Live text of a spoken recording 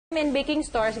In baking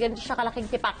stores, ganito siya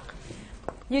kalaking tipak.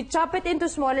 You chop it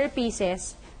into smaller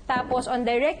pieces, tapos on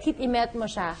direct heat, i-melt mo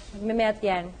siya. I-melt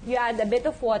yan. You add a bit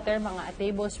of water, mga a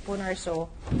tablespoon or so.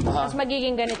 Tapos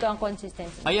magiging ganito ang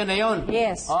consistency. Ayan na yun?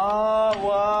 Yes. Ah,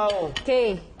 wow.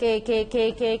 Okay.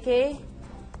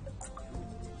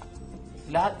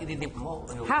 Lahat ididip mo?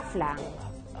 Half lang.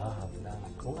 Half lang.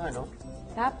 Kung ano?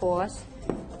 Tapos,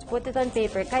 put it on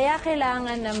paper. Kaya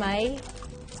kailangan na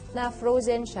na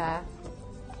frozen siya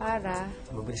para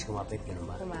Mabilis kumapit, gano'n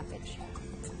ba? kumapit siya.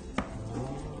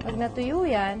 Pag natuyo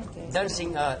yan, okay.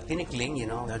 Dancing, tinikling, you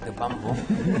know, the bamboo.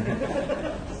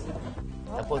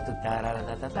 Tapos,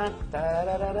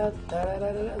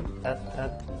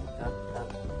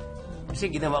 kasi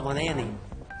ginawa ko na yan eh.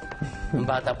 Ang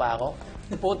bata pa ako,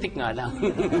 putik nga lang.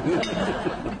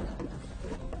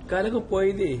 Kala ko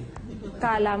pwede eh.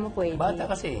 Kala mo pwede. Bata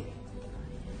kasi.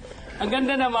 Ang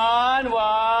ganda naman!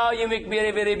 Wow! You make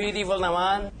very, very beautiful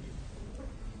naman.